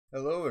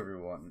Hello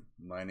everyone,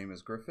 my name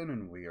is Griffin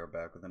and we are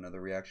back with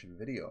another reaction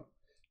video.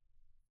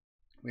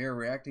 We are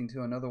reacting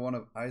to another one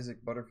of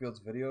Isaac Butterfield's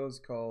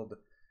videos called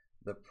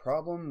The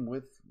Problem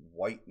with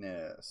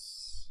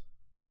Whiteness.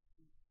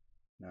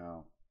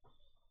 Now,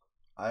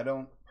 I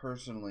don't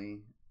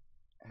personally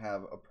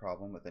have a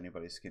problem with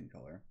anybody's skin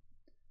color.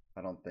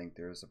 I don't think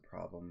there's a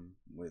problem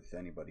with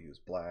anybody who's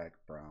black,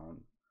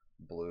 brown,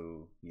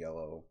 blue,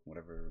 yellow,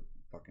 whatever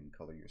fucking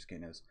color your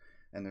skin is.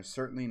 And there's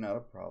certainly not a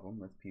problem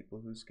with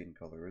people whose skin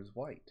color is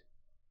white.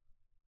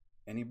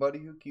 Anybody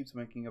who keeps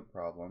making a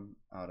problem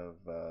out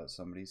of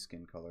somebody's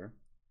skin color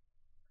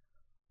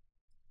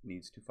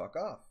needs to fuck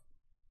off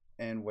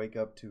and wake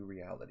up to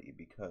reality,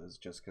 because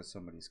just because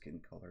somebody's skin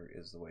color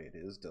is the way it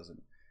is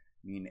doesn't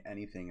mean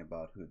anything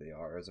about who they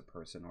are as a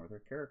person or their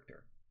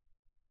character.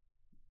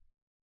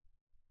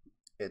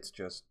 It's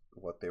just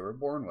what they were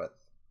born with.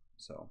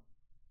 So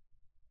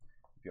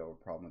if you have a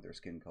problem with their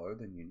skin color,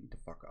 then you need to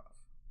fuck off.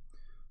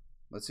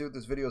 Let's see what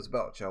this video is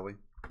about, shall we?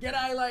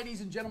 G'day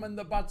ladies and gentlemen,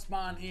 the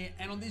Buttsman here,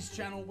 and on this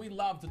channel we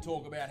love to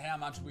talk about how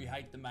much we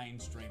hate the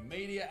mainstream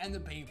media and the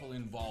people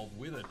involved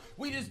with it.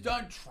 We just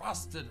don't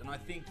trust it, and I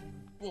think,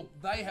 well,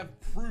 they have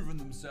proven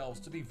themselves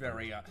to be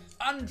very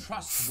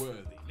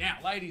untrustworthy. Now,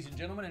 ladies and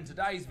gentlemen, in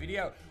today's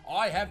video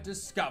I have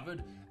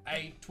discovered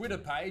a Twitter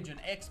page,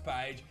 an X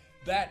page,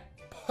 that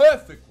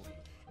perfectly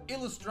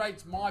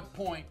illustrates my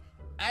point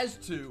as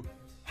to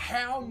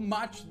how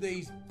much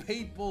these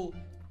people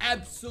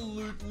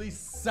absolutely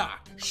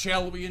suck.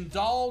 Shall we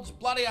indulge?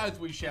 Bloody oath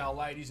we shall,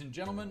 ladies and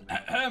gentlemen.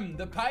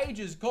 The page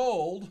is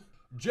called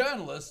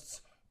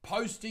Journalists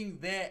Posting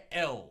Their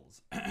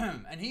L's.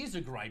 And here's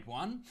a great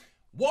one.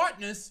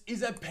 Whiteness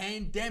is a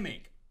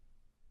pandemic.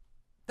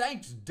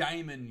 Thanks,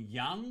 Damon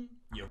Young.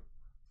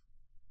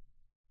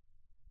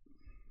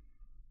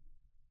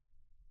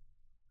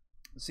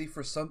 See,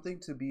 for something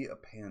to be a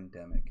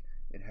pandemic,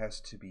 it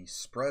has to be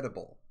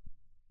spreadable.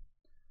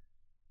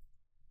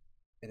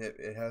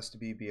 It has to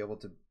be able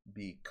to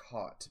be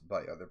caught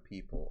by other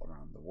people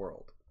around the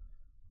world.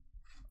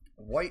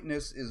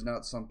 Whiteness is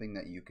not something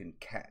that you can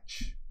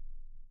catch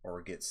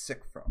or get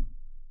sick from.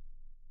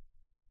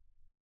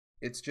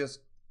 It's just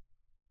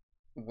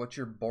what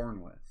you're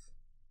born with.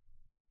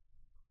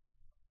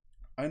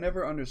 I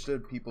never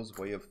understood people's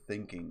way of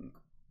thinking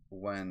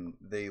when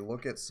they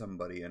look at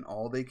somebody and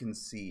all they can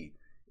see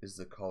is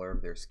the color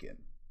of their skin.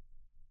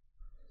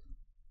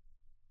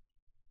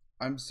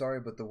 I'm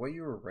sorry, but the way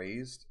you were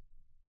raised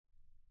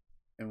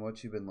and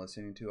what you've been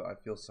listening to, I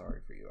feel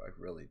sorry for you. I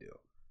really do.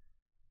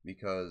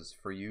 Because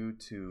for you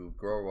to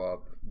grow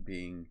up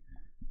being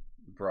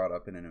brought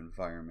up in an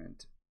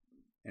environment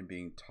and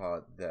being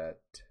taught that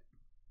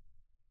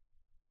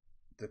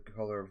the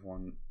color of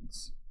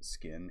one's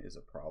skin is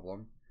a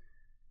problem,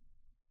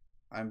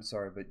 I'm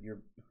sorry, but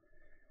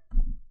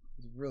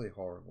it's really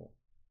horrible.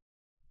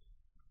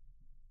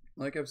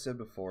 Like I've said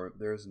before,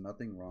 there's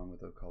nothing wrong with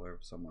the color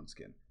of someone's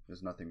skin.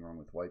 There's nothing wrong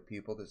with white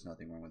people. There's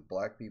nothing wrong with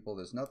black people.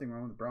 There's nothing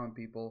wrong with brown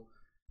people,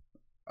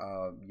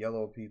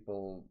 yellow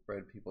people,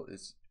 red people.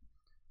 It's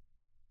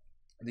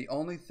the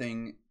only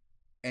thing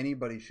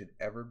anybody should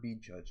ever be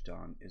judged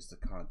on is the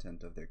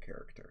content of their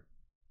character.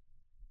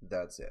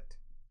 That's it.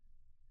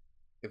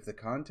 If the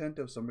content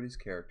of somebody's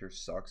character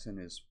sucks and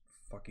is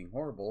fucking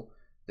horrible,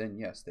 then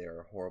yes, they are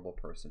a horrible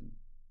person.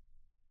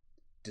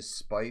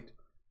 Despite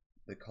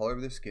the color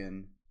of their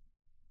skin,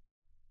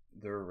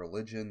 their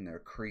religion, their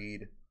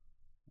creed,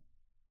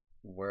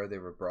 where they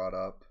were brought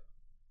up,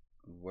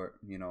 where,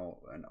 you know,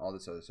 and all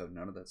this other stuff,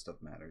 none of that stuff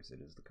matters. It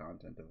is the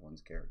content of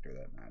one's character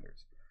that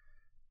matters.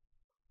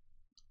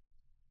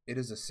 It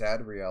is a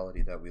sad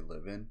reality that we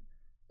live in,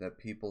 that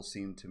people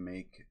seem to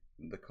make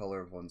the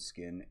color of one's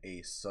skin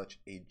such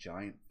a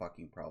giant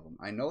fucking problem.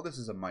 I know this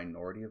is a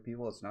minority of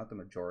people, it's not the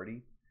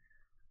majority,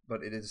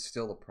 but it is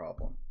still a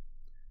problem.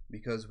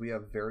 Because we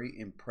have very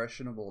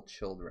impressionable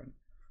children.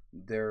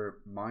 Their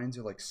minds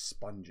are like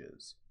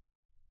sponges.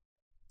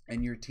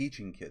 And you're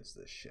teaching kids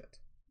this shit.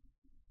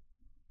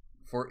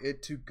 For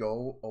it to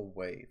go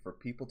away, for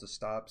people to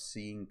stop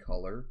seeing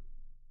color.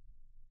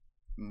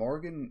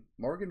 Morgan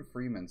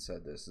Freeman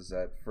said this, is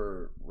that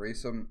for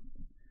racism,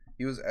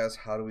 he was asked,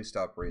 how do we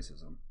stop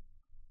racism?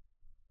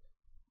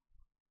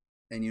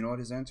 And you know what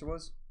his answer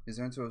was? His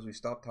answer was, we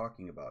stop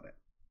talking about it.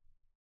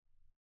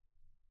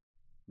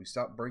 We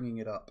stop bringing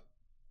it up.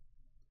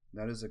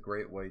 That is a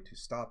great way to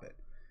stop it.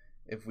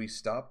 If we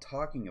stop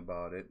talking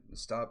about it,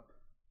 stop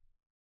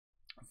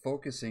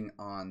focusing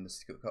on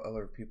the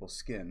color of people's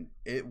skin,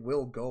 it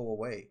will go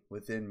away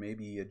within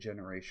maybe a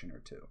generation or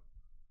two.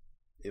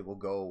 It will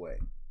go away.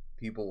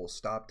 People will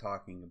stop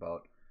talking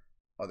about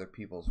other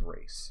people's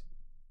race.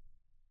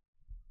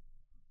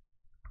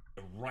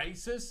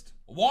 Racist?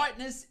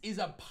 Whiteness is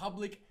a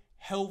public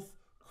health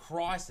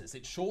crisis.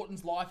 It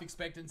shortens life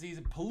expectancies,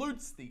 it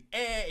pollutes the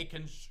air, it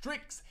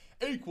constricts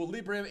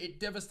equilibrium, it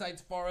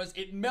devastates forests,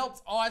 it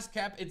melts ice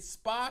cap, it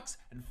sparks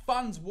and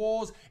funds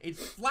wars, it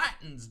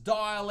flattens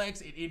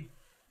dialects, it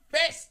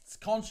infests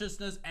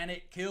consciousness, and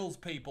it kills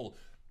people.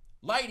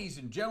 Ladies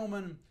and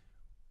gentlemen,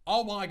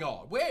 Oh my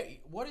God.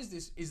 What is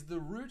this? Is the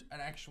root an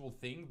actual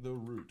thing? The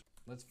root.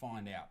 Let's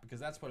find out,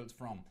 because that's what it's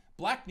from.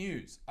 Black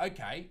news.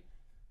 Okay.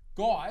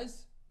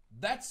 Guys,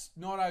 that's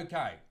not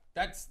okay.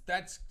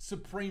 That's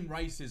supreme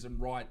racism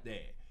right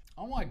there.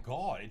 Oh my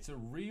God, it's a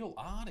real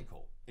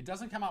article. It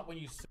doesn't come up when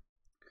you...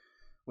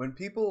 When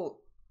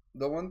people...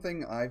 The one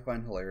thing I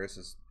find hilarious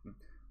is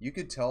you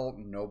could tell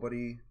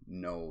nobody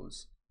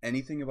knows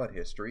anything about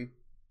history.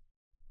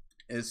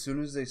 As soon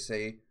as they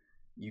say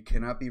you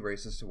cannot be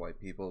racist to white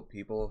people,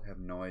 people have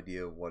no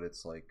idea what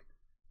it's like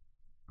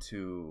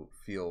to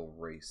feel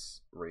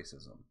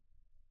racism.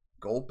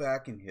 Go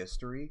back in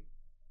history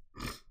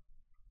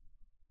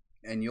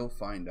and you'll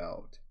find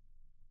out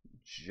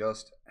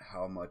just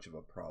how much of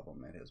a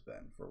problem it has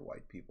been for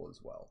white people as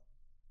well.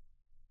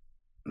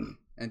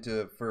 And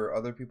for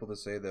other people to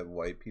say that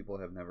white people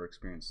have never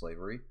experienced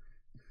slavery,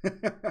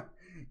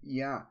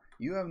 yeah,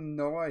 you have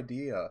no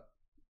idea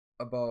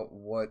about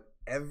what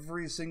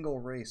every single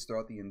race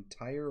throughout the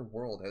entire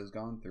world has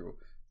gone through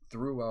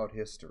throughout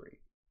history.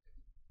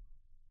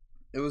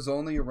 It was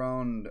only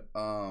around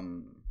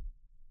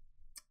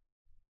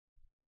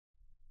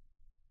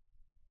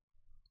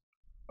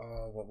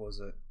what was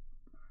it?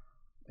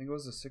 I think it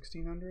was the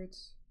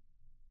 1600s?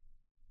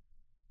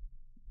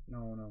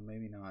 No,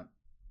 maybe not.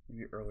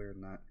 Maybe earlier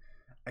than that.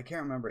 I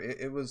can't remember.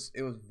 It was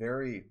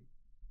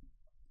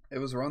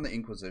around the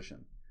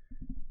Inquisition.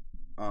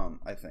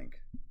 I think,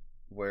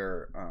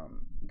 where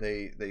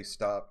they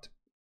stopped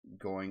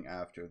going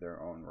after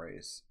their own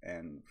race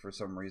and for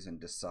some reason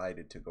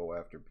decided to go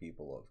after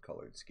people of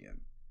colored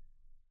skin.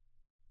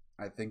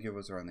 I think it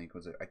was around the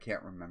Inquisition. I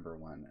can't remember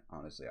when,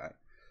 honestly.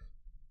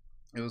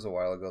 It was a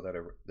while ago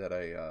that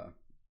I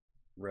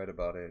read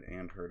about it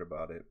and heard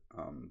about it.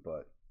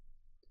 But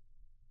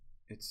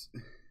it's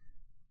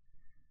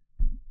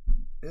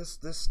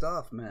this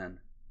stuff, man.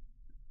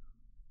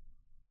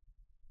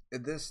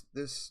 This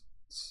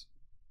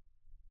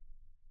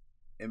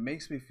it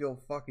makes me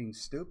feel fucking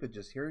stupid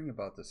just hearing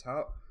about this.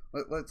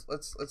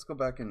 Let's go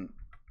back and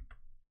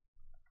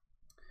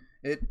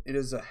it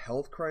is a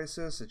health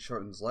crisis. It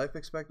shortens life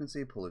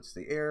expectancy, pollutes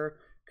the air,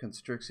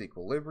 constricts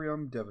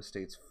equilibrium,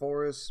 devastates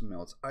forests,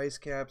 melts ice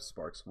caps,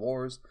 sparks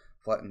wars,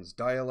 flattens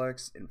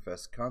dialects,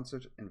 infests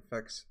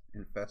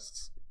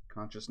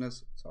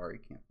consciousness. Sorry,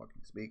 can't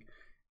fucking speak.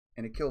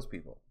 And it kills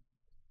people.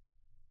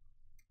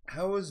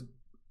 How is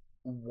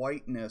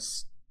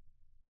whiteness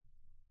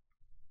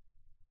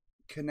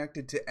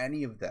connected to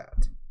any of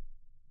that?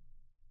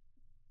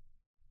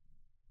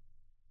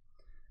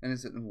 And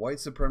is it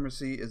white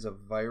supremacy is a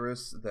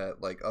virus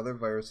that, like other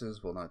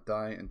viruses, will not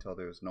die until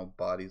there's no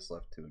bodies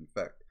left to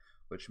infect,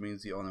 which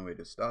means the only way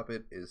to stop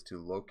it is to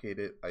locate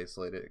it,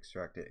 isolate it,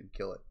 extract it, and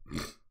kill it.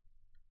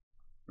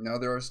 Now,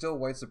 there are still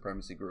white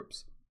supremacy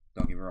groups.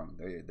 Don't get me wrong,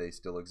 they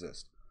still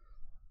exist.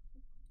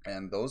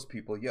 And those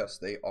people, yes,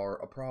 they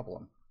are a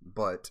problem.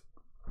 But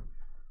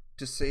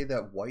to say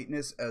that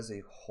whiteness as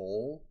a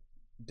whole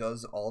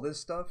does all this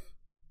stuff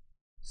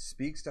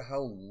speaks to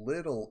how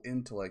little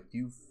intellect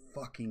you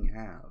fucking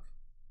have.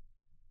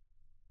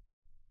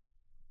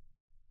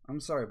 I'm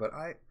sorry, but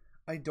I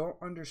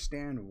don't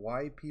understand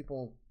why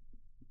people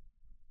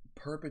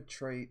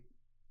perpetrate,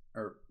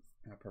 or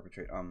not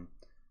perpetrate, I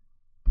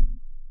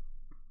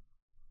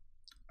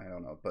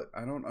don't know, but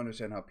I don't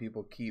understand how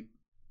people keep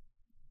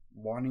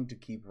wanting to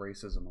keep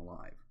racism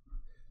alive.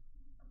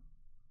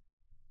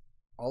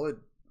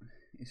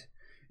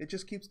 It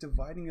just keeps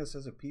dividing us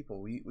as a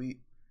people.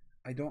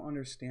 I don't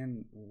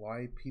understand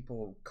why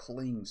people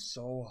cling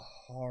so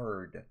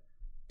hard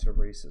to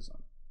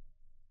racism.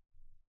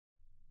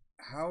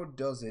 How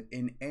does it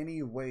in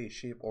any way,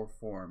 shape, or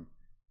form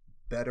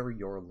better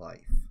your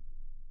life?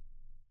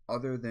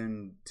 Other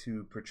than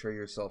to portray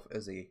yourself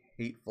as a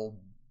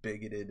hateful,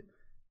 bigoted,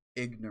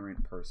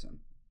 ignorant person.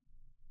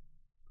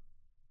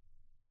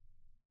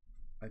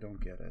 I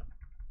don't get it.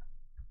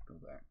 Go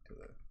back to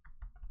the...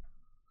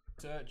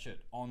 Search it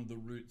on the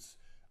Roots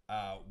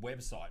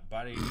website,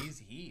 but it is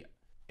here.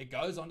 It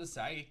goes on to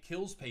say it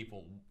kills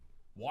people,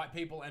 white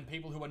people and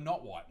people who are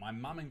not white, my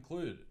mum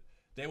included.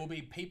 There will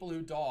be people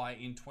who die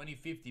in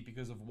 2050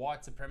 because of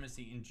white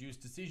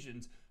supremacy-induced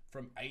decisions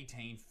from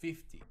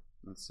 1850.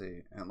 Let's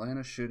see.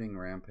 Atlanta shooting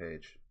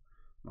rampage.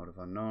 Motive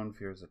unknown,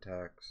 fears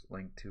attacks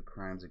linked to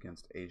crimes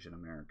against Asian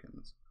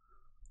Americans.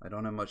 I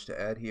don't have much to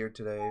add here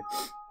today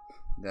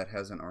that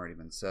hasn't already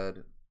been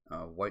said.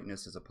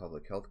 Whiteness is a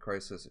public health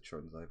crisis. It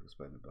shortens life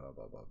expectancy, blah,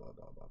 blah, blah, blah,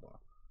 blah, blah, blah.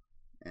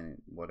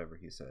 And whatever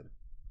he said.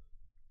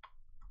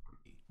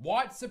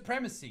 White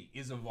supremacy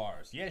is a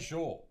virus. Yeah,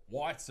 sure.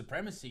 White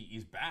supremacy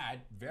is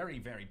bad. Very,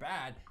 very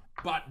bad.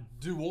 But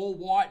do all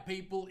white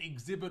people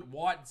exhibit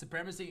white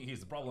supremacy? Here's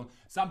the problem.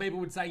 Some people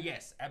would say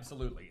yes,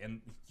 absolutely. And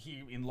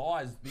herein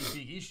lies the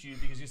big issue,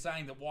 because you're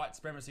saying that white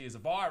supremacy is a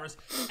virus,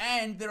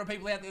 and there are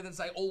people out there that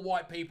say all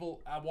white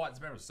people are white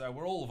supremacists. So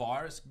we're all a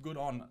virus. Good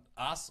on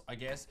us, I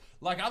guess.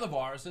 Like other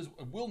viruses,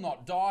 it will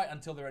not die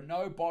until there are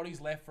no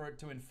bodies left for it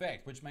to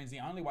infect, which means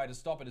the only way to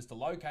stop it is to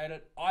locate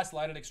it,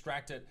 isolate it,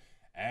 extract it,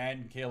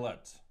 and kill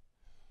it.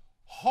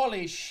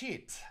 Holy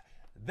shit.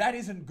 That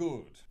isn't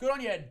good. Good on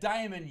you,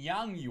 Damon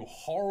Young, you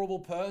horrible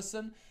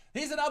person.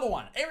 Here's another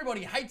one.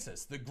 Everybody hates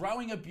us. The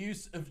growing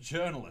abuse of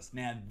journalists.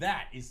 Now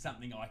that is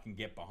something I can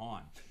get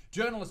behind.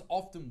 Journalists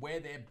often wear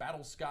their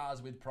battle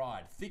scars with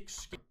pride. Thick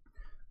skin.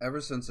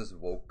 Ever since this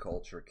woke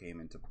culture came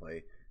into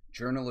play,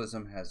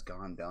 journalism has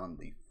gone down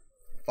the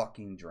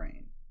fucking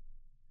drain.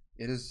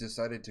 It has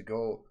decided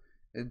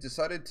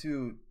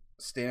to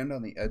stand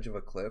on the edge of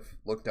a cliff,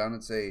 look down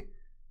and say,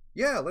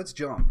 yeah, let's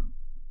jump.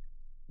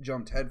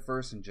 Jumped head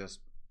first and just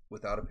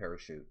without a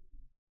parachute.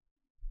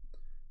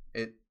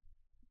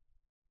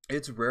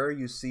 It's rare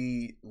you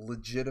see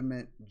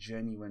legitimate,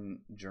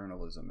 genuine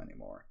journalism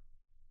anymore.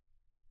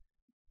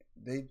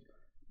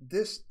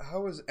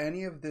 How is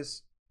any of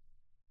this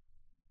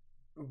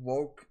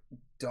woke,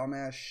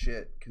 dumbass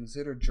shit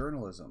considered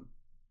journalism?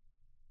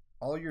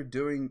 All you're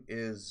doing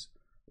is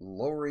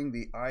lowering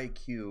the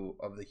IQ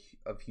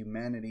of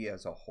humanity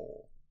as a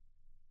whole.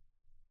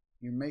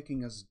 You're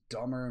making us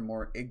dumber and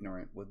more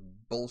ignorant with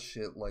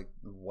bullshit like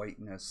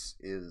whiteness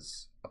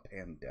is a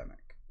pandemic.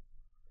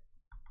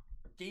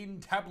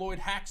 Tabloid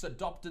hacks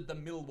adopted the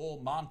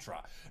Millwall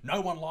mantra. No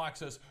one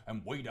likes us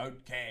and we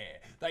don't care.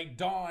 They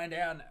dine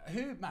down.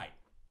 Who, mate?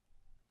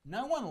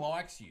 No one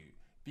likes you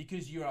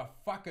because you're a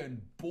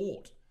fucking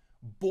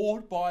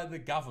bought by the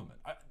government.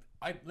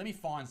 Let me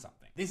find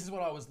something. This is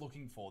what I was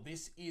looking for.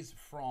 This is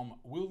from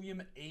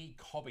William E.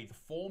 Cobby, the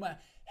former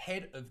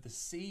head of the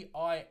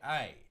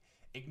CIA.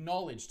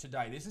 Acknowledged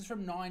today, this is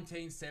from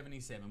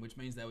 1977, which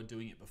means they were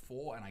doing it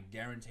before, and I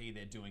guarantee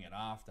they're doing it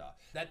after,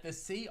 that the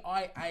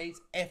CIA's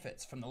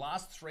efforts from the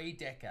last 3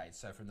 decades,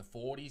 so from the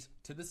 40s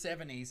to the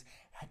 70s,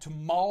 to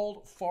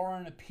mold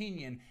foreign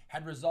opinion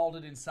had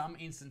resulted in some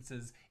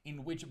instances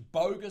in which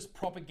bogus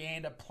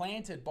propaganda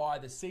planted by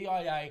the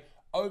CIA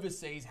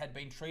overseas had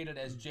been treated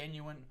as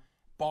genuine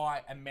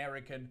by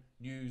American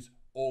news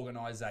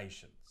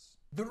organizations.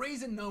 The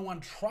reason no one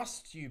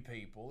trusts you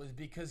people is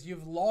because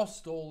you've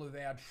lost all of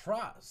our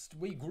trust.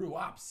 We grew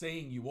up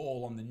seeing you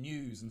all on the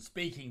news and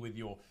speaking with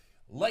your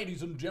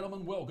ladies and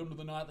gentlemen, welcome to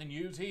the nightly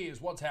news. Here's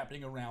what's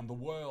happening around the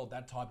world,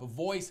 that type of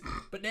voice.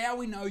 But now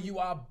we know you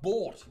are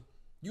bought.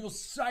 You will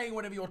say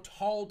whatever you're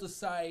told to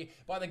say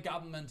by the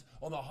government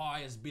or the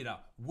highest bidder.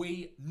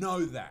 We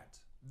know that.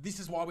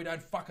 This is why we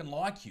don't fucking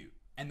like you.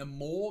 And the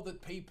more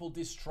that people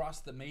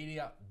distrust the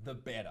media, the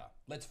better.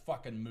 Let's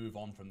fucking move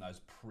on from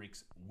those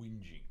pricks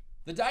whinging.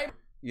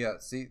 Yeah,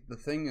 see, the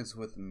thing is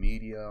with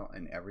media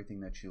and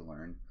everything that you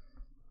learn,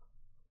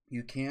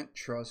 you can't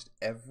trust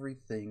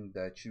everything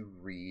that you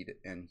read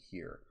and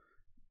hear.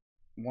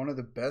 One of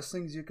the best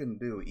things you can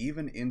do,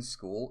 even in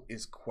school,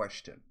 is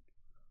question.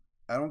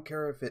 I don't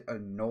care if it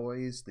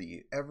annoys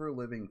the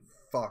ever-living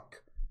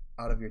fuck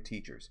out of your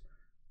teachers.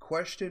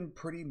 Question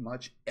pretty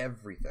much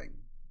everything.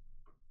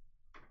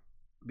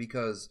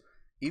 Because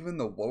even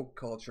the woke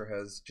culture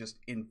has just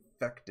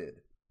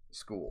infected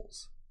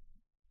schools.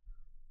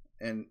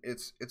 And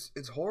it's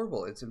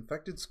horrible. It's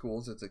infected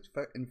schools, it's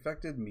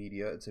infected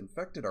media, it's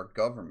infected our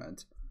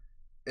government.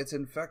 It's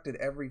infected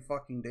every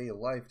fucking day of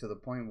life to the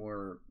point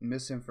where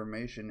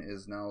misinformation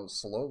is now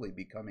slowly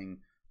becoming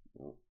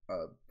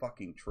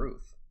fucking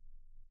truth.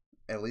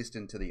 At least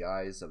into the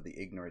eyes of the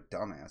ignorant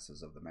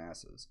dumbasses of the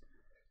masses.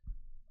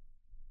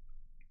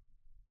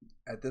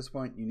 At this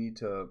point, you need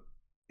to,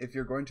 if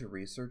you're going to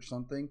research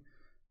something,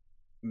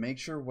 make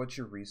sure what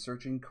you're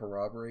researching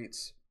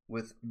corroborates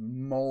with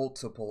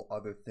multiple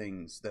other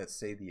things that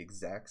say the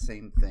exact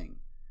same thing.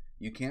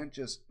 You can't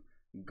just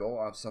go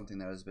off something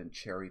that has been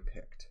cherry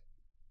picked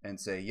and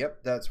say,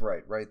 yep, that's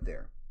right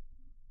there.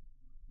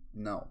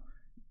 No.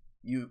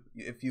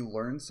 If you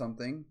learn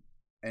something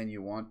and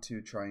you want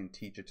to try and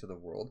teach it to the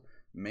world,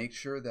 make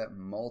sure that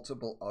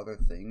multiple other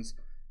things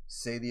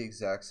say the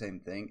exact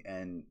same thing,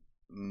 and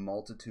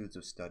multitudes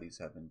of studies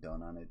have been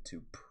done on it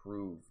to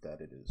prove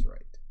that it is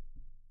right.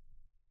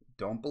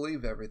 Don't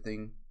believe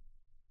everything.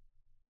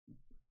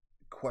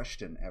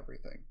 Question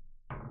everything.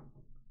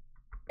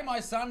 My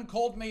son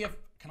called me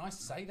can I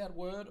say that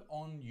word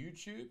on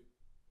YouTube?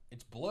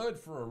 It's blurred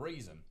for a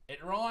reason.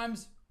 It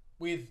rhymes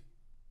with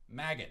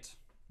maggot.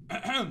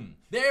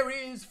 There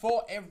is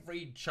for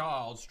every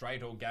child,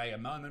 straight or gay, a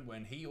moment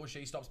when he or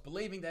she stops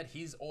believing that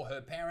his or her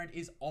parent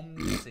is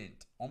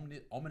omniscient.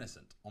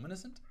 Omniscient.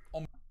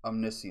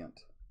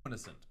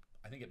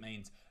 I think it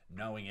means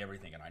knowing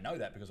everything, and I know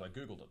that because I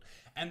Googled it.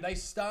 And they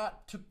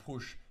start to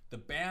push the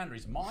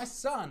boundaries. My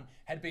son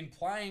had been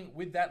playing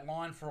with that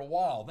line for a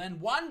while. Then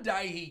one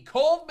day he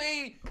called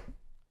me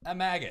a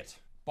maggot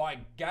by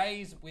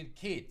gays with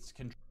kids.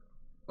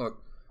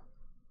 Look,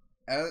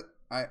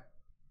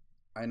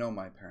 I know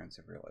my parents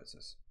have realized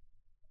this.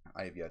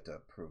 I have yet to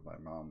prove my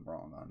mom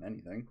wrong on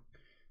anything,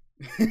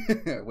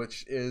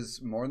 which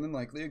is more than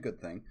likely a good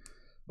thing.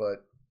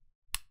 But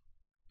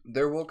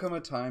there will come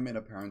a time in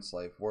a parent's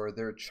life where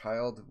their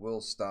child will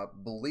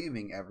stop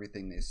believing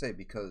everything they say,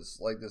 because,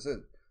 like this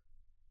is,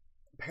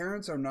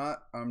 parents are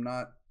not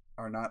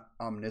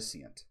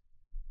omniscient.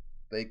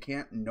 They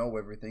can't know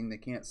everything, they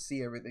can't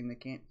see everything, they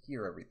can't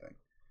hear everything.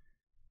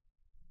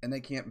 And they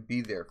can't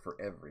be there for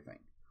everything.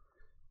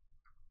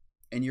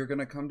 And you're going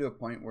to come to a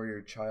point where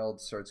your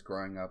child starts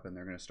growing up and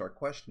they're going to start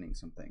questioning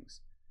some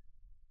things.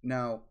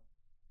 Now,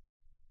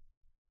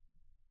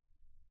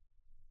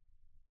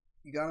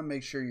 you got to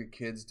make sure your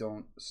kids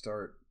don't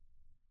start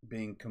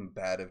being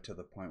combative to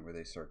the point where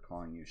they start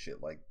calling you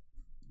shit like,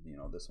 you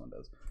know, this one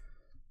does.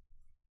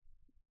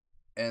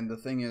 And the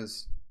thing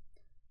is,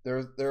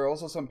 there are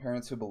also some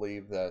parents who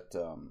believe that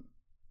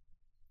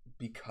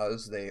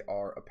because they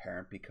are a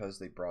parent, because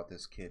they brought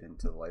this kid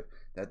into life,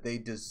 that they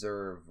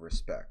deserve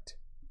respect.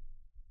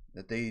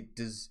 That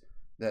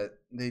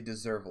they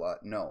deserve a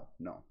lot. No.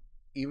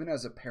 Even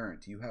as a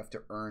parent, you have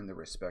to earn the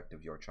respect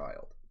of your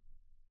child.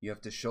 You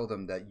have to show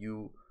them that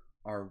you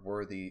are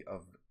worthy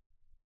of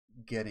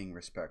getting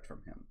respect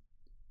from him.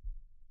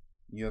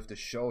 You have to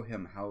show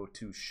him how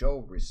to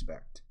show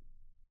respect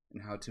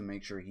and how to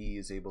make sure he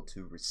is able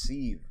to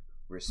receive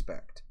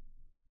respect.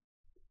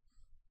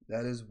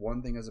 That is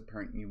one thing as a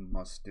parent you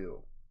must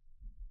do.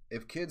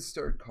 If your kids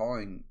start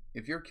calling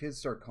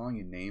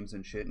you names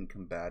and shit and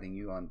combating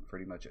you on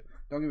pretty much it,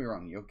 don't get me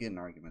wrong, you'll get in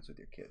arguments with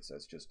your kids.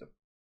 That's just a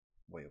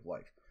way of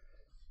life.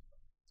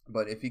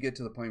 But if you get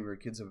to the point where your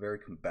kids are very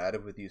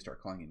combative with you,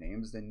 start calling you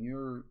names,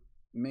 then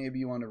maybe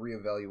you want to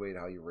reevaluate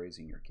how you're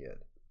raising your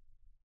kid,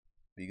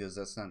 because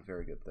that's not a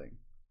very good thing.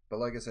 But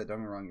like I said, don't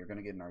get me wrong, you're going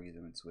to get in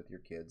arguments with your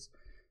kids.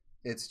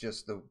 It's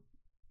just the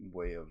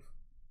way of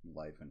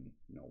life and,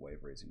 you know, way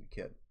of raising a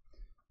kid.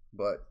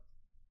 But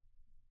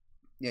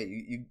yeah,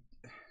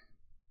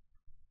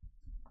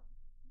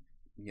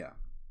 yeah,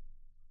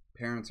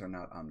 parents are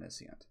not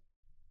omniscient.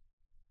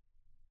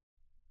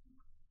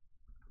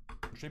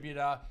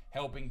 Contributor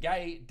helping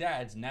gay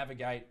dads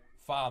navigate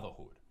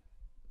fatherhood.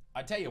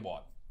 I tell you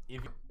what,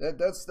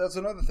 that's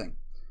another thing.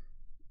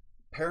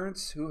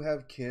 Parents who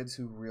have kids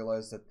who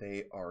realize that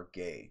they are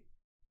gay.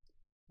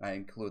 I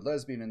include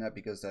lesbian in that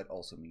because that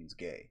also means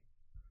gay.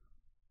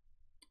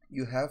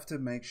 You have to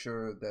make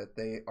sure that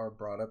they are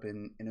brought up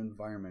in an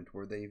environment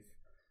where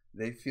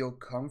they feel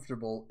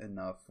comfortable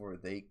enough where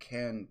they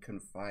can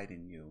confide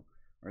in you,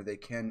 or they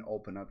can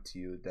open up to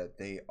you that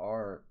they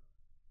are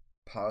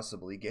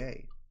possibly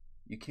gay.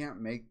 You can't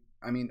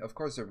of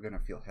course they're going to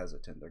feel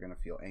hesitant. They're going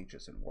to feel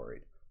anxious and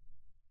worried.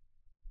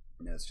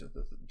 And that's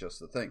just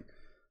the thing.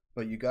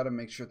 But you got to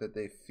make sure that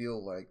they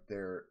feel like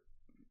they're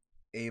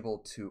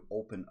able to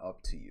open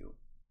up to you.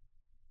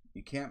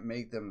 You can't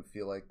make them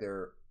feel like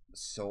they're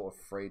so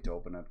afraid to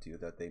open up to you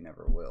that they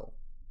never will.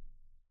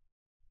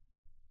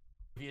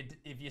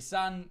 If your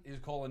son is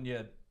calling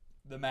you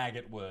the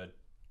maggot word,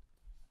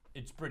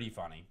 it's pretty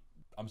funny.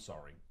 I'm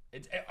sorry.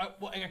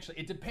 Well, actually,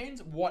 it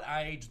depends what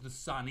age the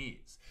son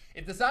is.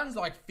 If the son's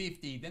like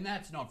 50, then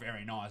that's not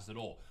very nice at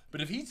all.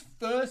 But if his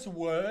first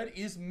word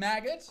is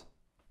maggot,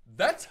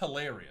 that's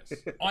hilarious.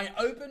 I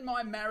opened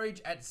my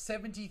marriage at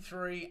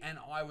 73 and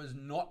I was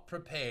not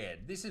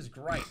prepared. This is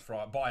great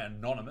by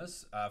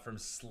Anonymous from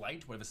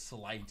Slate, whatever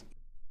Slate.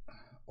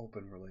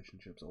 Open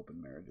relationships,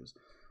 open marriages.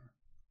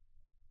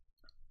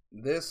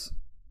 This,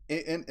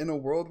 in a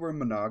world where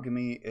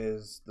monogamy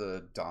is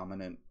the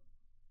dominant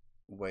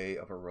way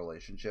of a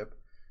relationship,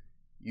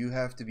 you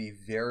have to be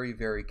very,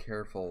 very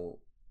careful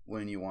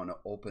when you want to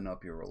open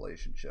up your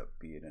relationship,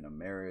 be it in a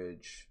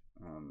marriage,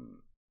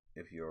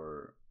 if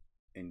you're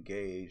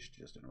engaged,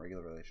 just in a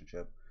regular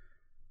relationship.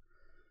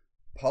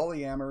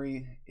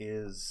 Polyamory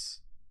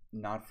is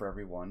not for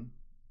everyone,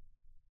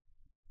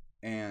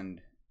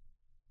 and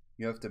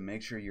you have to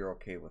make sure you're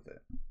okay with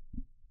it.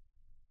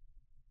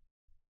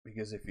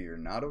 Because if you're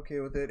not okay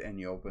with it and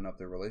you open up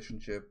the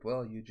relationship,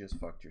 well, you just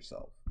fucked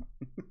yourself.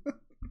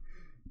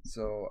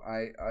 So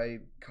I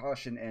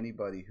caution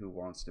anybody who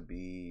wants to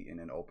be in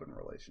an open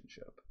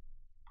relationship.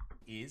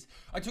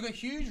 I took a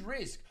huge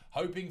risk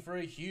hoping for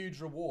a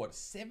huge reward.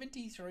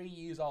 73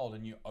 years old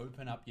and you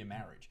open up your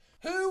marriage.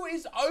 Who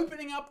is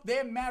opening up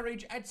their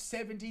marriage at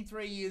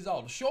 73 years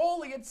old?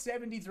 Surely at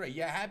 73,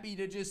 you're happy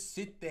to just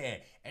sit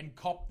there and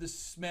cop the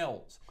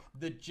smells,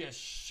 the just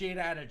shit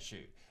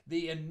attitude,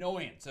 the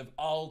annoyance of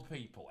old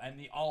people and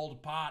the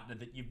old partner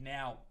that you've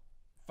now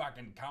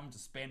fucking come to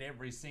spend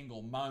every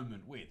single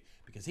moment with.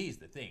 Because here's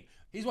the thing.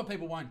 Here's what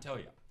people won't tell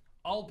you.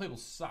 Old people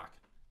suck.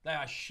 They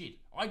are shit.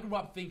 I grew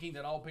up thinking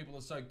that old people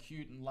are so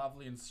cute and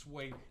lovely and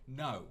sweet.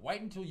 No.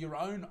 Wait until your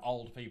own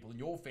old people in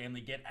your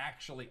family get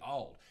actually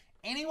old.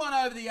 Anyone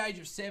over the age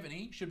of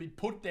 70 should be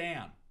put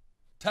down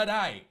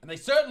today. And they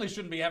certainly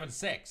shouldn't be having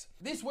sex.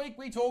 This week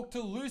we talked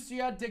to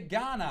Lucia de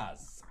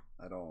Ganas.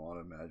 I don't want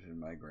to imagine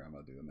my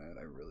grandma doing that.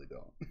 I really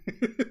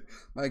don't.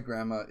 My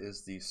grandma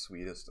is the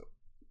sweetest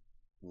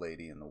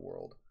lady in the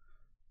world.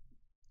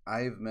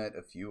 I've met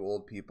a few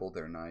old people.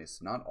 They're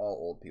nice. Not all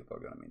old people are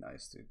going to be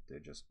nice. They're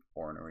just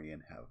ornery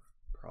and have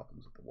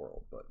problems with the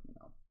world. But, you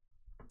know.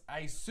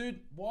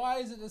 Why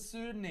is it a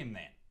pseudonym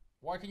then?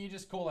 Why can't you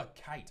just call her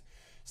Kate?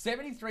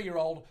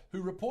 73-year-old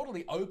who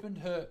reportedly opened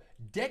her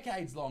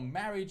decades-long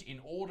marriage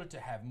in order to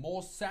have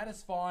more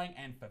satisfying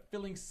and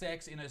fulfilling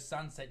sex in her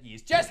sunset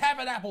years. Just have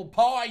an apple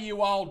pie,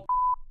 you old...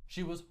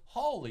 She was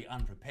wholly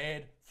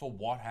unprepared for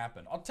what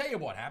happened. I'll tell you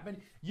what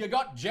happened. You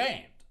got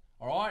jammed,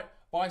 all right,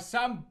 by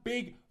some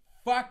big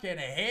fucking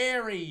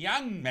hairy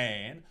young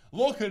man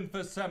looking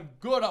for some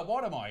good...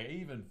 What am I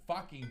even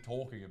fucking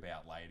talking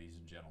about, ladies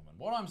and gentlemen?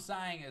 What I'm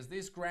saying is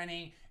this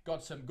granny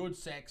got some good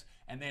sex,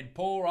 and then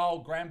poor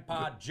old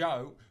Grandpa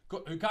Joe,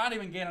 who can't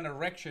even get an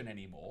erection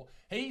anymore,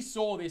 he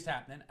saw this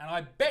happening, and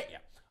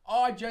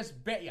I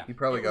just bet you. He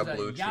probably got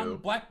blue a young chew.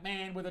 black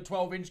man with a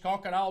 12-inch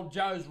cock, and old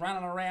Joe's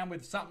running around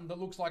with something that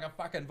looks like a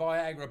fucking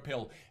Viagra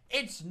pill.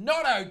 It's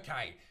not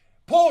okay.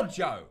 Poor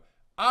Joe.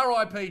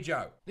 R.I.P.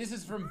 Joe. This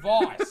is from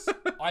Vice.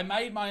 I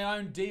made my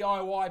own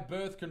DIY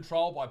birth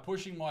control by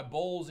pushing my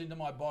balls into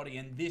my body,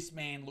 and this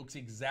man looks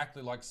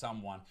exactly like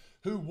someone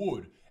who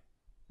would,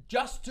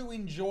 just to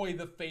enjoy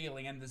the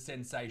feeling and the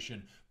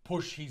sensation,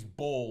 push his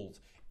balls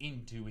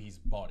into his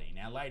body.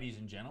 Now, ladies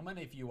and gentlemen,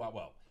 if you are,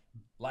 well,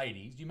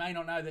 ladies, you may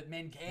not know that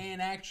men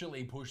can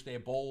actually push their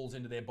balls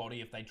into their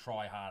body if they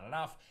try hard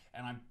enough.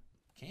 And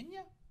can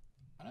you?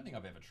 I don't think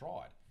I've ever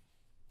tried.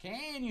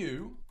 Can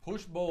you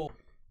push balls?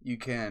 You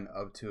can,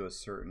 up to a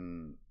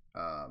certain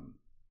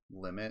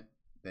limit,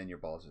 then your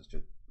balls just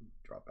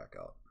drop back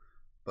out.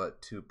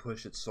 But to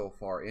push it so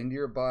far into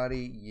your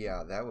body,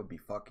 yeah, that would be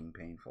fucking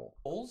painful.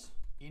 Balls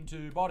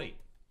into body.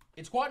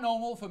 It's quite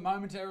normal for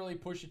momentarily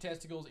push your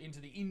testicles into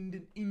the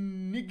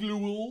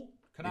inguinal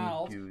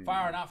canals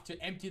far enough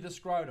to empty the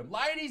scrotum.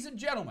 Ladies and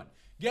gentlemen,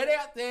 get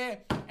out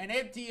there and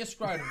empty your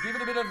scrotum. Give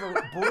it a bit of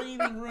a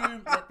breathing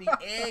room. Let the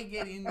air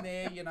get in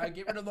there, you know,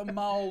 get rid of the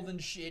mold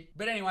and shit.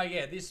 But anyway,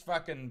 yeah, this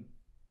fucking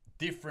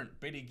different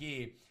bit of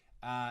gear.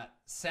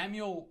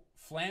 Samuel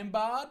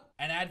Flambard,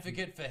 an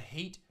advocate for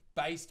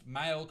heat-based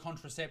male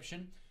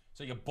contraception.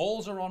 So your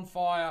balls are on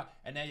fire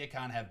and now you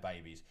can't have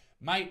babies.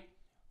 Mate,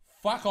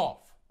 fuck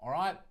off, all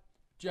right?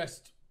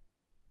 Just,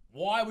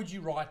 why would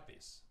you write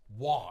this?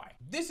 Why?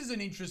 This is an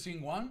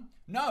interesting one.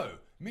 No,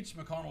 Mitch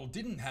McConnell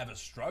didn't have a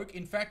stroke.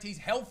 In fact, he's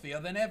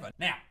healthier than ever.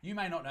 Now, you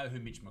may not know who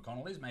Mitch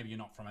McConnell is. Maybe you're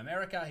not from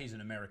America. He's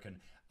an American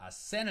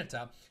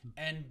senator.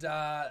 And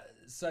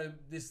so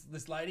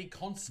this lady,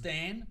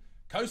 Costan.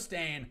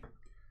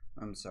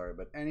 I'm sorry,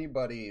 but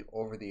anybody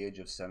over the age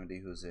of 70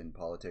 who's in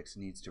politics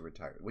needs to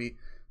retire.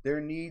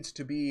 There needs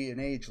to be an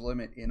age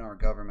limit in our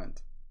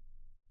government.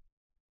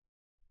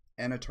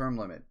 And a term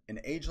limit. An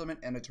age limit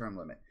and a term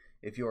limit.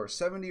 If you are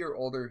 70 or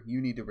older,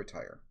 you need to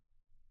retire.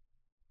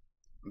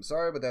 I'm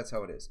sorry, but that's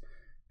how it is.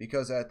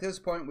 Because at this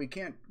point, we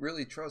can't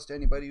really trust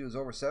anybody who's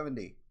over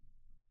 70.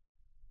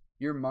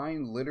 Your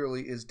mind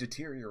literally is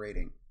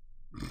deteriorating.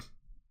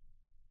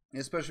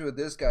 Especially with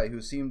this guy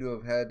who seemed to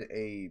have had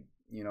a,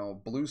 you know,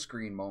 blue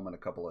screen moment a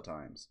couple of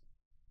times.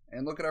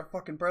 And look at our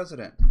fucking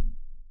president.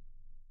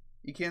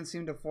 He can't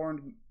seem to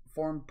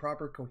form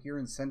proper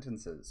coherent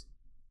sentences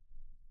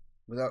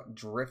without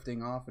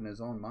drifting off in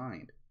his own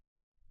mind.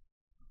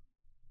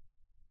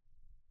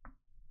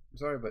 I'm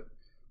sorry, but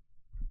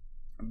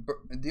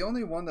the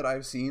only one that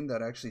I've seen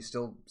that actually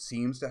still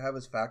seems to have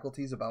his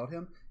faculties about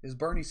him is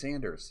Bernie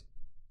Sanders.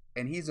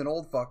 And he's an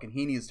old fuck and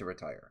he needs to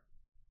retire.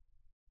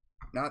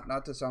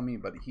 Not to sound mean,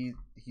 but he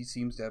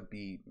seems to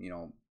be, you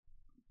know,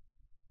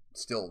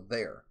 still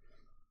there.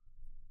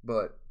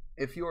 But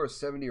if you are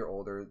 70 or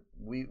older,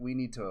 we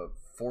need to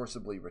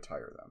forcibly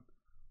retire them.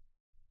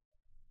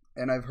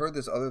 And I've heard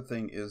this other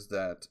thing is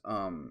that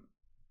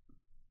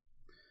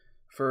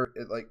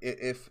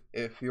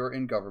if you're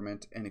in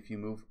government and if you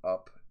move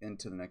up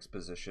into the next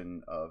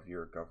position of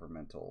your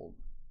governmental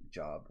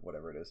job,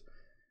 whatever it is,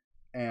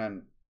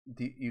 and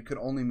you can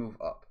only move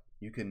up.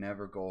 You can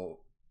never go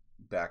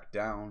back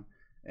down.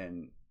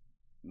 And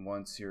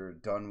once you're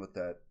done with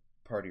that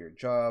part of your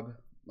job,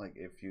 like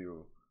if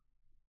you,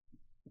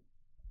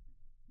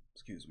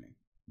 excuse me,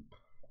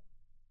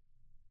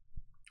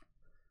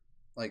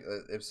 like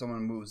if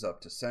someone moves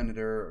up to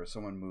senator or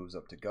someone moves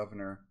up to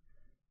governor,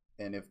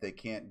 and if they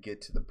can't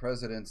get to the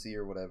presidency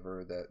or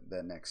whatever,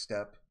 that next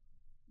step,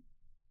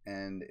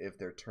 and if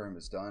their term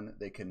is done,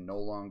 they can no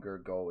longer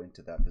go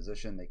into that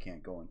position. They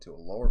can't go into a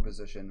lower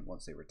position.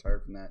 Once they retire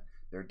from that,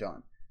 they're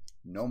done.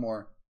 No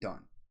more,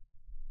 done.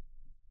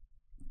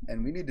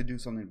 And we need to do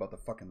something about the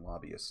fucking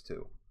lobbyists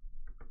too.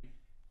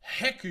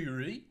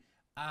 Hecuri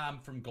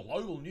from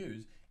Global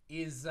News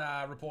is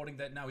reporting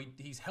that no,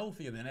 he's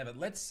healthier than ever.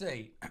 Let's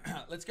see.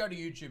 Let's go to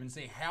YouTube and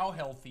see how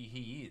healthy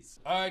he is.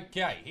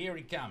 Okay, here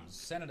he comes.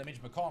 Senator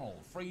Mitch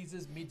McConnell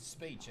freezes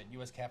mid-speech at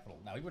US Capitol.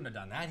 No, he wouldn't have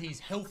done that. He's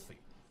healthy,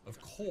 of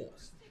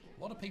course.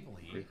 A lot of people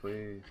here.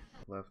 Briefly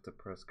left a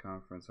press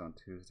conference on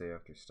Tuesday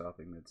after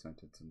stopping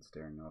mid-sentence and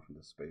staring off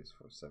into space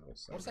for several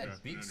seconds. What's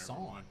that big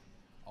sign?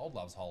 Old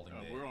Love's holding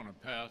there. We're on a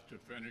path to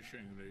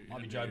finishing the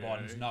Might be Joe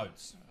Biden's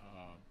notes.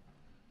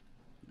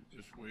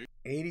 This week.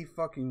 80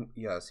 fucking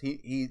yes,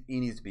 he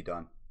needs to be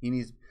done. He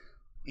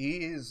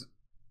is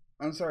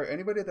I'm sorry,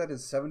 anybody that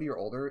is 70 or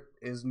older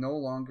is no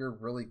longer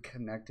really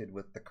connected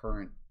with the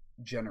current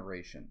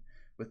generation,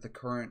 with the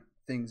current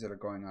things that are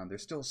going on. They're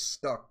still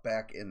stuck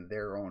back in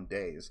their own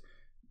days.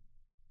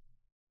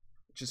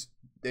 Just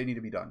they need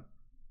to be done.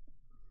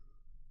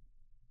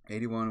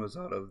 81 was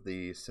out of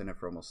the Senate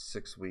for almost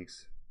 6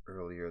 weeks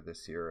earlier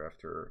this year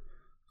after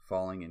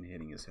falling and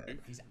hitting his head.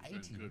 He's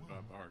 81. Good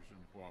bipartisan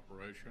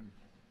cooperation.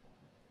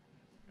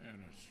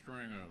 and a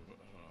string of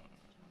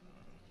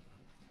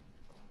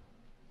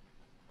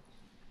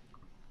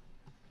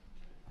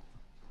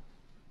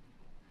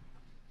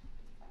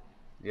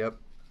Yep.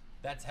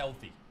 That's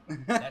healthy.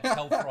 That's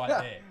health right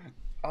there.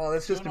 Oh,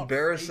 that's just You're not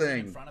freezing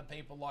embarrassing. in front of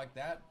people like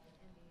that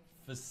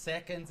for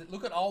seconds.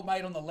 Look at old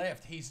mate on the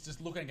left. He's just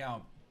looking and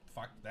going,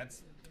 fuck,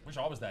 that's... Wish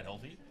I was that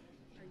healthy.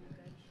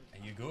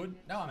 Are you good?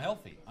 No, I'm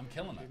healthy. I'm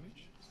killing it.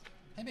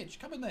 Hey, Mitch,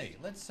 come with me.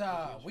 Let's,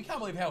 we can't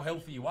believe how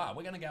healthy you are.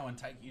 We're going to go and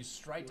take you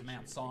straight to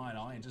Mount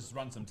Sinai and just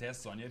run some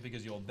tests on you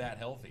because you're that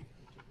healthy.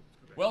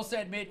 Well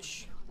said,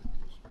 Mitch.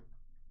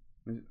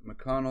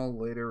 McConnell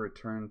later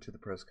returned to the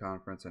press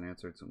conference and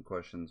answered some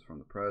questions from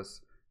the press.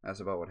 Asked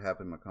about what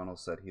happened, McConnell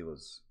said he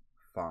was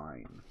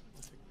fine.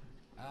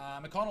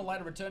 McConnell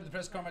later returned to the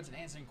press conference and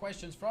answering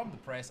questions from the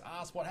press.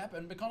 Asked what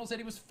happened, McConnell said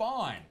he was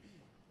fine.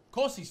 Of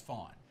course he's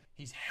fine.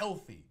 He's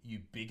healthy, you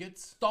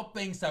bigots. Stop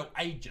being so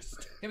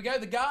ageist. Here we go.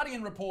 The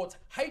Guardian reports,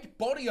 hate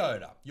body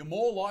odor. You're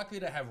more likely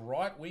to have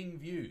right-wing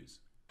views.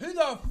 Who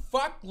the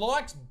fuck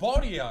likes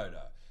body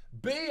odor?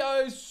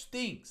 B.O.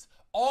 stinks.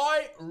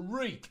 I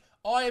reek.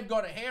 I have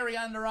got hairy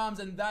underarms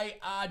and they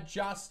are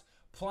just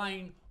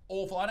plain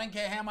awful. I don't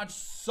care how much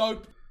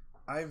soap.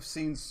 I've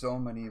seen so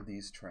many of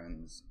these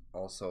trends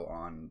also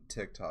on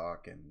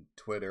TikTok and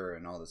Twitter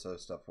and all this other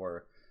stuff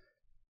where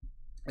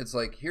it's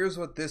like, here's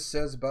what this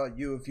says about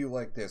you if you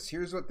like this.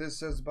 Here's what this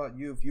says about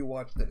you if you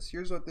watch this.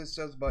 Here's what this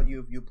says about you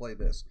if you play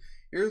this.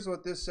 Here's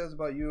what this says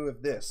about you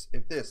if this,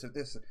 if this, if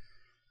this.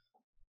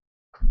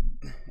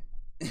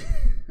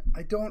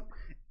 I don't...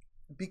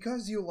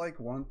 Because you like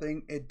one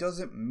thing, it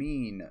doesn't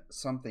mean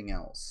something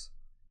else.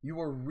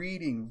 You are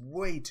reading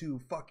way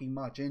too fucking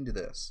much into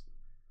this.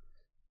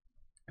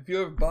 If you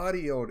have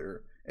body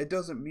odor, it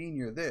doesn't mean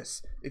you're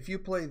this. If you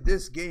play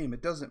this game,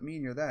 it doesn't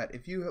mean you're that.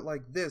 If you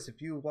like this,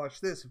 if you watch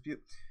this, if you...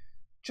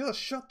 Just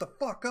shut the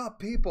fuck up,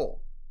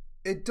 people.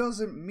 It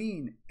doesn't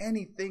mean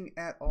anything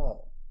at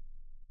all.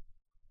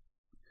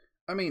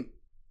 I mean,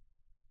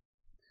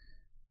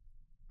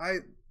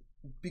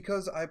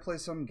 because I play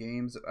some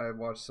games, I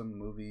watch some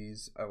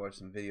movies, I watch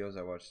some videos,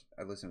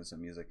 I listen to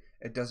some music.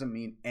 It doesn't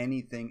mean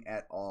anything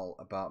at all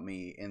about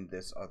me in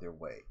this other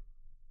way.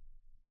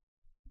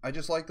 I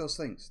just like those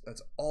things.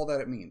 That's all that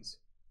it means.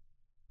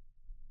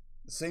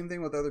 The same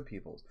thing with other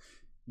people's.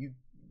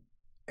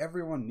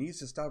 Everyone needs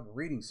to stop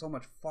reading so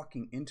much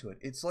fucking into it.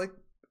 It's like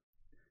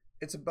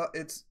it's about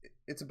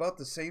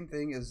the same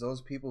thing as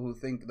those people who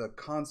think the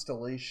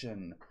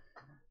constellation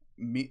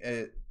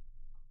an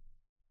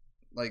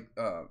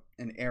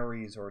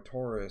Aries or a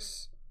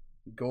Taurus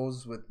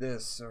goes with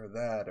this or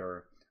that,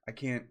 or I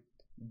can't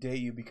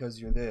date you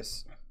because you're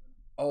this.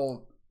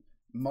 Oh,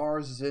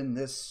 Mars is in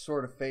this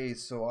sort of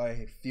phase, so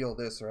I feel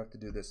this or have to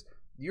do this.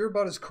 You're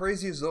about as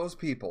crazy as those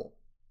people.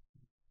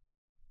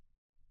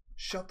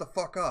 Shut the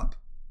fuck up.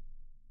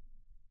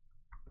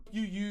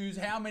 You use,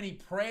 how many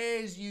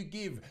prayers you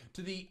give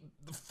to the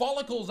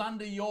follicles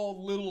under your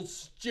little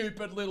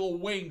stupid little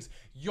wings.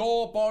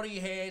 Your body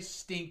hair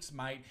stinks,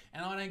 mate,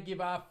 and I don't give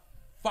a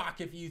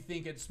fuck if you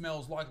think it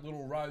smells like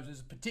little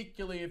roses,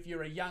 particularly if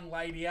you're a young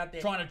lady out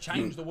there trying to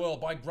change the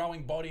world by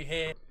growing body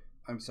hair.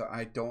 I'm sorry,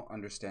 I don't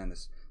understand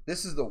this.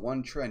 This is the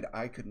one trend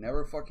I could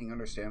never fucking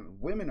understand.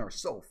 Women are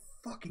so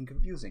fucking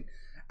confusing.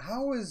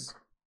 How is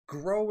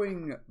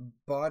growing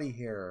body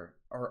hair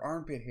or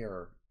armpit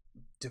hair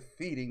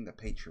defeating the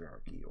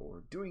patriarchy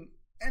or doing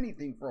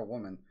anything for a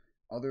woman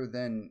other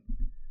than...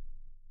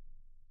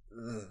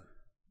 Ugh.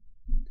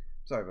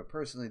 Sorry, but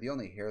personally, the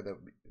only hair that,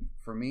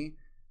 for me,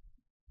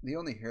 the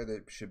only hair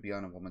that should be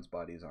on a woman's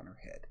body is on her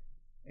head.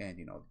 And,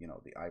 you know,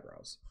 the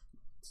eyebrows.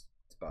 It's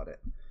about it.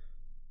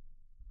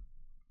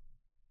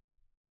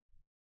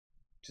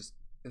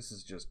 This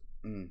is just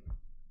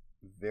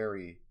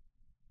very,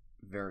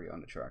 very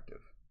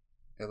unattractive.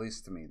 At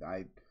least to me.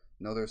 I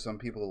know there's some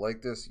people who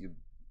like this.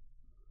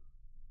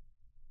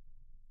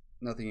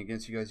 Nothing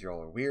against you guys. You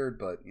all are weird,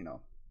 but, you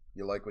know,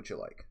 you like what you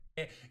like.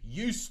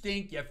 You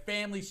stink, your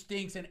family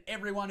stinks, and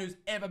everyone who's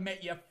ever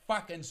met you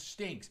fucking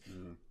stinks.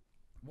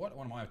 What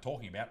am I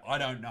talking about? I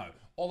don't know.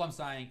 All I'm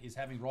saying is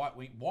having right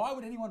wing. Why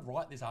would anyone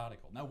write this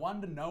article? No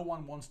wonder no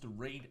one wants to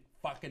read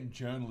fucking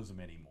journalism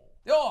anymore.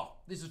 Oh,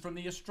 this is from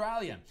The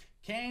Australian.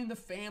 Can the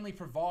family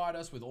provide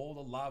us with all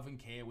the love and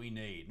care we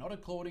need? Not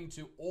according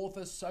to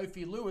author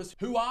Sophie Lewis,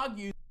 who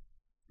argues...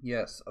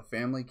 Yes, a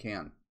family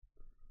can.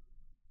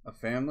 A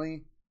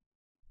family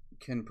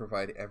can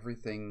provide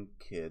everything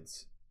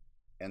kids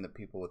and the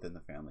people within the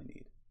family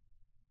need.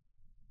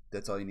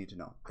 That's all you need to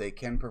know. They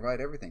can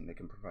provide everything. They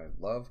can provide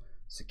love,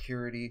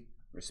 security,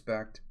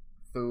 respect,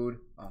 food,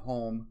 a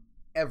home,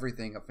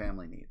 everything a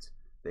family needs.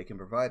 They can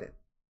provide it.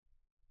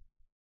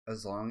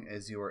 As long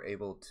as you are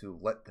able to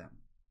let them.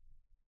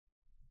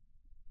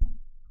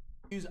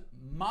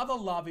 Mother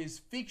love is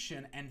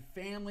fiction and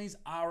families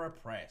are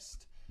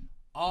oppressed.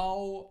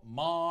 Oh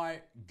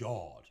my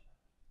God.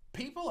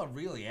 People are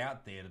really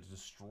out there to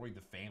destroy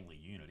the family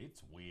unit.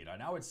 It's weird. I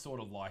know it's sort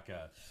of like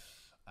a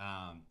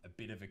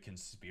bit of a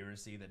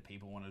conspiracy that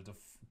people want to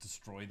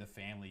destroy the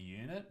family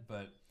unit,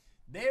 but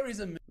There is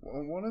a...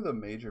 Well, one of the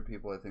major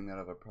people I think that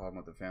have a problem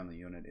with the family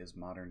unit is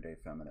modern day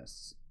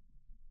feminists.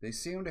 They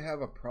seem to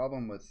have a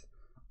problem with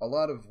a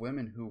lot of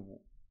women who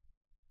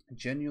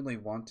genuinely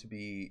want to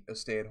be a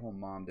stay-at-home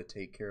mom to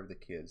take care of the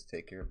kids,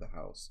 take care of the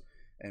house,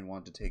 and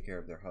want to take care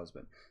of their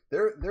husband.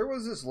 There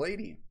was this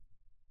lady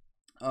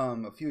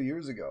a few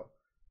years ago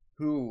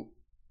who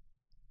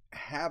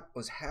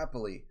was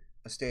happily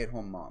a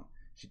stay-at-home mom.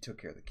 She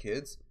took care of the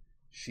kids,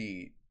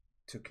 she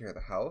took care of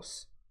the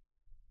house,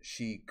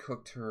 she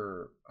cooked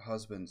her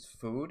husband's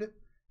food,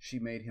 she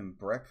made him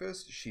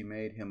breakfast, she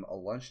made him a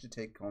lunch to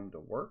take home to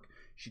work,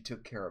 she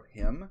took care of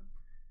him,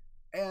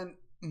 and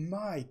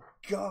my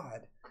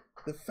God,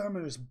 the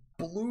feminists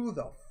blew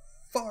the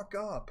fuck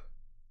up.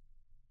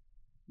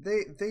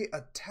 They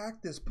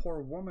attacked this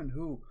poor woman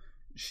who,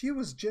 she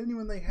was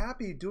genuinely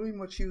happy doing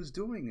what she was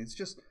doing. It's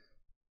just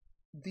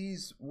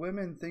these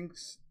women think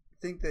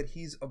that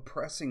he's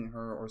oppressing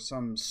her or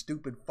some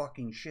stupid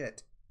fucking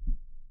shit.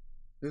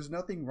 There's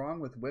nothing wrong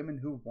with women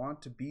who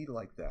want to be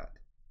like that.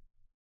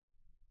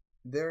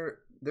 They're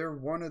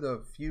one of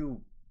the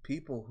few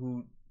people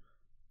who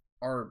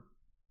are...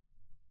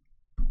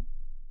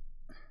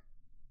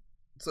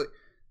 It's like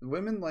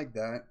women like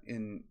that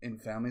in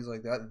families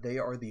like that, they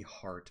are the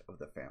heart of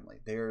the family.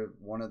 They're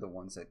one of the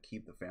ones that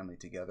keep the family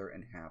together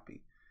and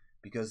happy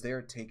because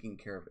they're taking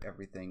care of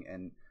everything,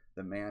 and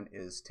the man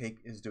is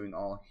doing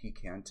all he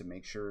can to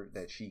make sure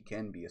that she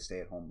can be a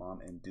stay-at-home mom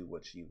and do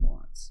what she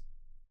wants.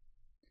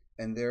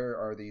 And there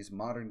are these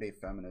modern day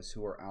feminists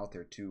who are out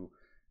there to,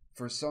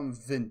 for some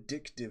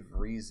vindictive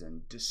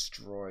reason,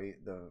 destroy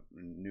the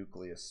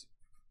nucleus.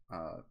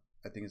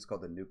 I think it's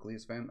called the nuclear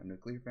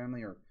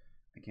family, or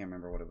I can't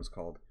remember what it was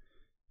called.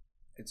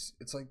 It's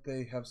like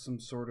they have some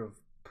sort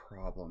of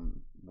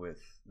problem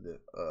with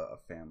a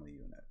family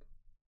unit.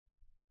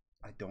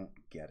 I don't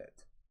get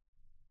it.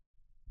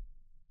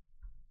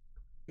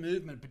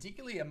 Movement,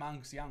 particularly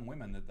amongst young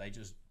women, that they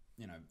just,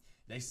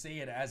 they see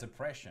it as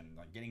oppression,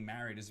 like getting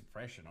married is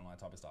oppression, all that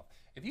type of stuff.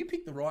 If you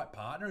pick the right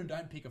partner and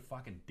don't pick a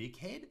fucking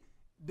dickhead,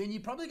 then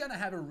you're probably going to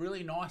have a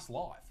really nice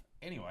life.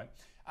 Anyway,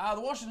 the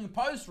Washington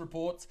Post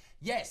reports,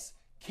 yes,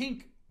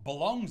 kink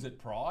belongs at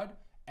Pride,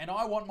 and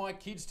I want my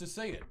kids to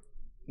see it.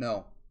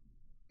 No.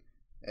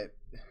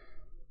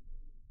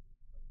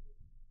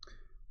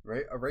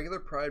 A regular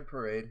Pride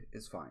parade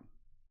is fine.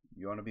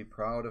 You want to be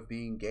proud of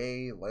being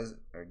gay,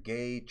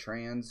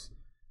 trans,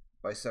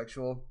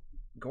 bisexual,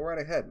 go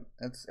right ahead.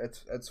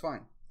 That's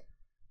fine.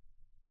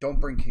 Don't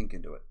bring kink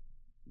into it,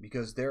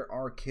 because there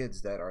are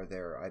kids that are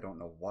there. I don't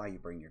know why you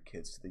bring your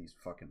kids to these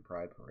fucking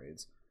Pride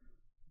parades,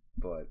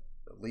 but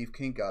leave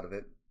kink out of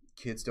it.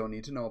 Kids don't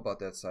need to know about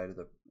that side of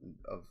the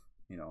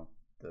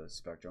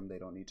spectrum. They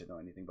don't need to know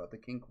anything about the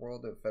kink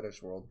world, the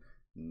fetish world,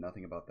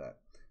 nothing about that.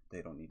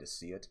 They don't need to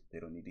see it. They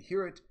don't need to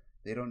hear it.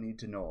 They don't need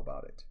to know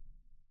about it.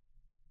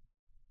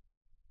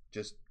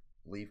 Just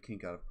leave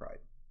kink out of Pride.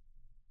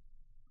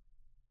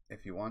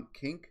 If you want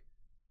kink,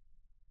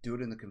 do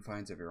it in the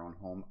confines of your own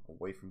home,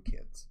 away from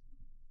kids.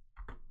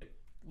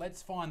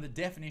 Let's find the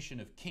definition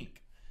of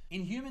kink.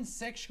 In human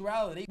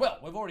sexuality, well,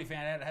 we've already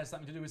found out it has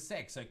something to do with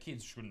sex, so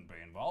kids shouldn't be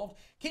involved.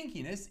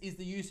 Kinkiness is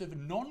the use of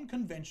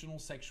non-conventional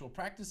sexual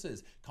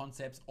practices,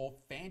 concepts, or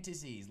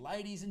fantasies.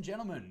 Ladies and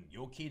gentlemen,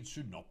 your kids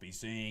should not be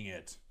seeing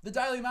it. The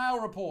Daily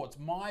Mail reports,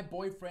 my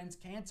boyfriend's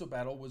cancer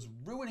battle was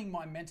ruining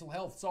my mental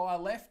health, so I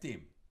left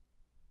him.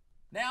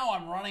 Now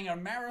I'm running a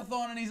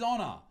marathon in his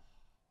honor.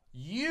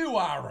 You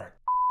are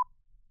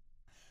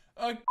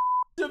a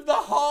of the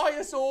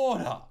highest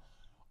order.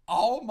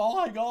 Oh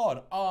my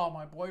God. Oh,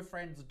 my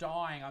boyfriend's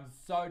dying. I'm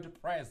so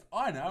depressed.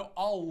 I know,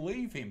 I'll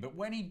leave him. But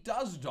when he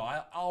does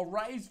die, I'll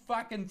raise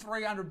fucking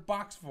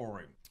 $300 for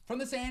him. From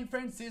the San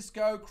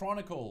Francisco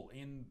Chronicle.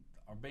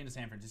 I've been to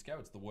San Francisco.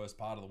 It's the worst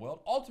part of the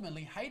world.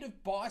 Ultimately, hate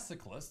of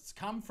bicyclists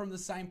come from the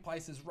same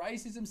place as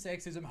racism,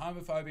 sexism,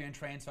 homophobia, and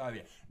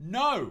transphobia.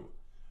 No,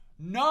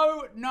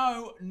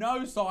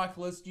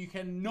 cyclist. You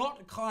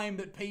cannot claim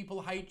that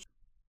people hate...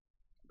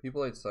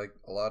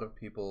 A lot of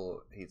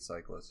people hate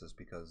cyclists just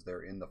because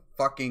they're in the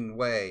fucking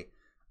way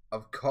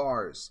of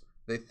cars.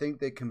 They think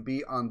they can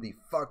be on the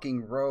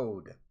fucking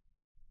road.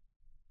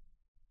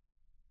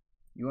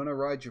 You want to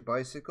ride your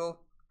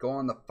bicycle? Go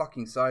on the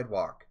fucking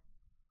sidewalk.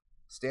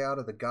 Stay out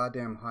of the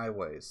goddamn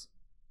highways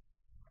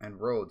and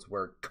roads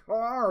where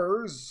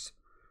cars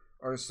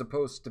are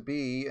supposed to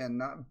be and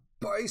not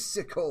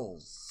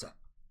bicycles.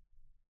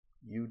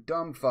 You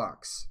dumb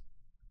fucks.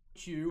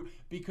 You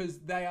because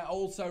they are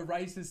also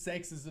racist,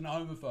 sexist, and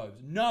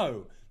homophobes.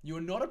 No, you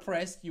are not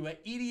oppressed. You are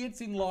idiots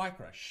in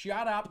Lycra.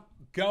 Shut up,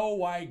 go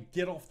away,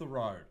 get off the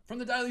road. From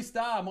the Daily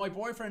Star, my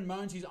boyfriend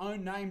moans his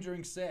own name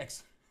during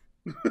sex.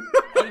 I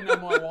didn't know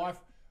my wife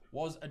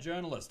was a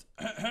journalist.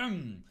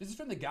 This is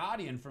from The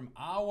Guardian, from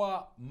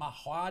Awa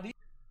Mahwadi.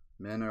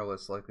 Men are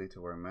less likely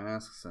to wear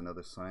masks,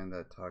 another sign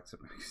that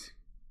toxic...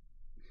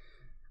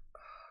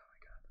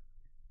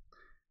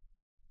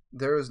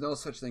 There is no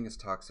such thing as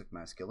toxic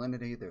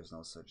masculinity. There's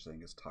no such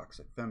thing as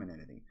toxic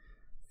femininity.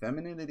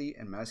 Femininity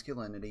and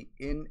masculinity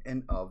in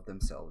and of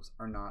themselves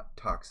are not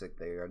toxic.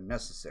 They are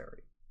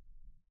necessary.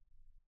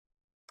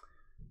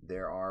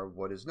 there are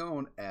what is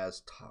known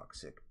as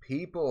toxic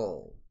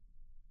people.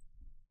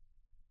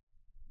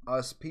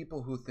 Us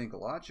people who think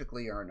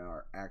logically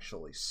are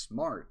actually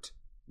smart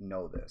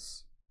know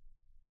this.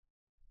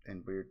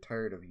 And we're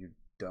tired of you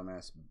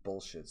dumbass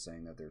bullshit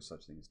saying that there's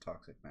such thing as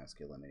toxic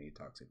masculinity,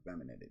 toxic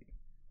femininity.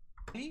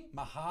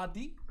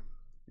 Mahadi?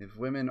 If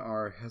women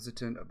are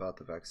hesitant about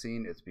the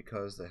vaccine, it's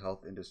because the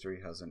health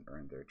industry hasn't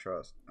earned their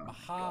trust. Oh my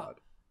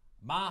God.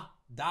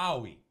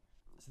 Mahdawi.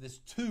 So there's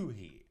two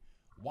here.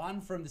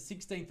 One from the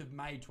 16th of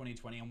May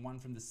 2020 and one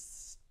from the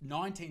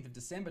 19th of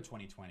December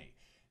 2020.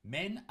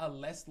 Men are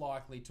less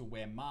likely to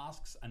wear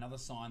masks, another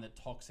sign that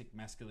toxic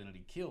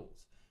masculinity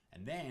kills.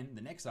 And then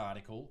the next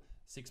article,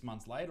 6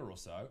 months later or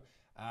so,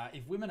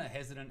 if women are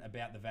hesitant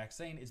about the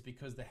vaccine, it's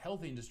because the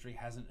health industry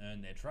hasn't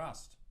earned their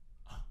trust.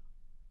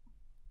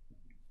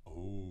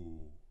 Oh.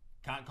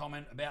 Can't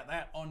comment about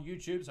that on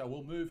YouTube, so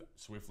we'll move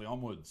swiftly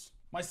onwards.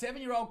 My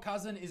 7-year-old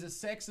cousin is a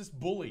sexist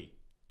bully.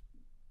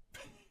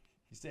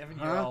 His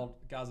 7-year-old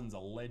cousin's a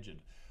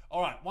legend.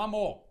 All right, one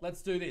more.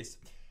 Let's do this.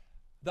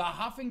 The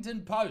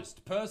Huffington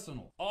Post,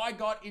 personal. I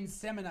got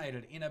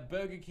inseminated in a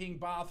Burger King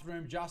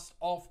bathroom just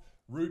off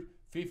Route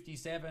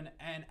 57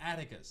 and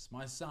Atticus,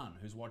 my son,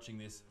 who's watching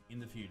this in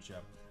the future.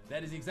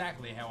 That is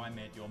exactly how I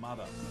met your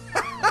mother.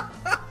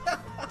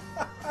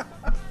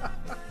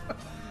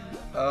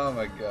 Oh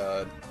my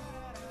God.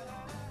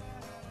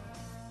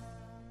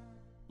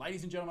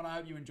 Ladies and gentlemen, I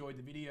hope you enjoyed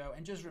the video.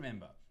 And just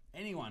remember,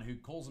 anyone who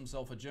calls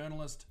himself a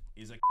journalist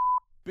is a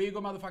be a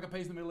good motherfucker,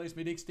 peace in the Middle East,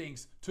 me dick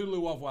stinks.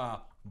 Toodaloo, au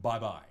revoir,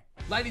 bye-bye.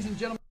 Ladies and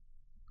gentlemen.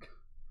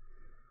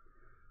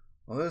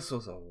 Well, this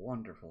was a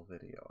wonderful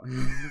video.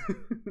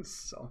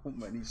 So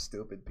many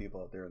stupid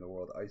people out there in the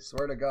world. I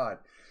swear to God.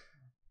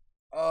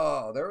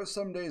 Oh, there are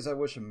some days I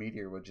wish a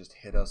meteor would just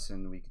hit us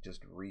and we could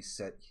just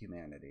reset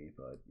humanity.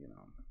 But, you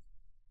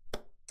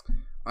know,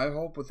 I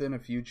hope within a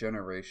few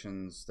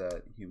generations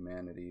that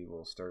humanity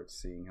will start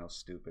seeing how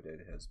stupid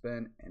it has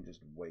been and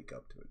just wake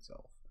up to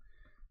itself.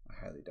 I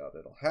highly doubt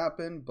it'll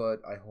happen, but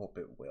I hope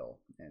it will.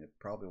 And it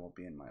probably won't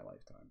be in my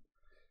lifetime.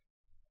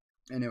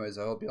 Anyways,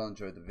 I hope you all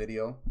enjoyed the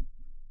video.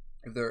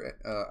 If there,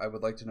 I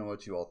would like to know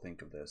what you all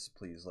think of this.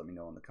 Please let me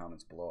know in the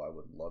comments below. I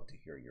would love to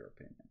hear your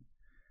opinion.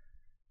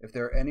 If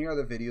there are any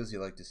other videos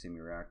you'd like to see me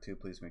react to,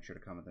 please make sure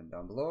to comment them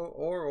down below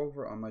or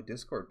over on my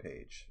Discord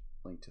page.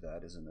 Link to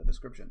that is in the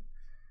description.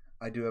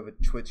 I do have a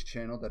Twitch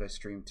channel that I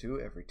stream to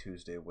every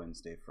Tuesday,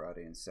 Wednesday,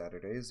 Friday, and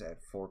Saturdays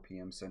at 4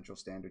 p.m. Central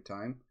Standard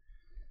Time.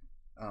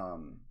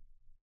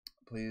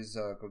 Please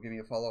go give me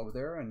a follow over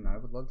there, and I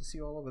would love to see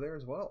you all over there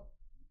as well.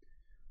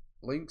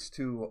 Links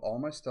to all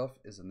my stuff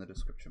is in the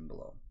description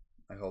below.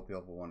 I hope you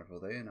have a wonderful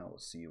day, and I will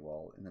see you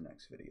all in the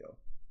next video.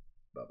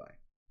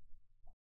 Bye-bye.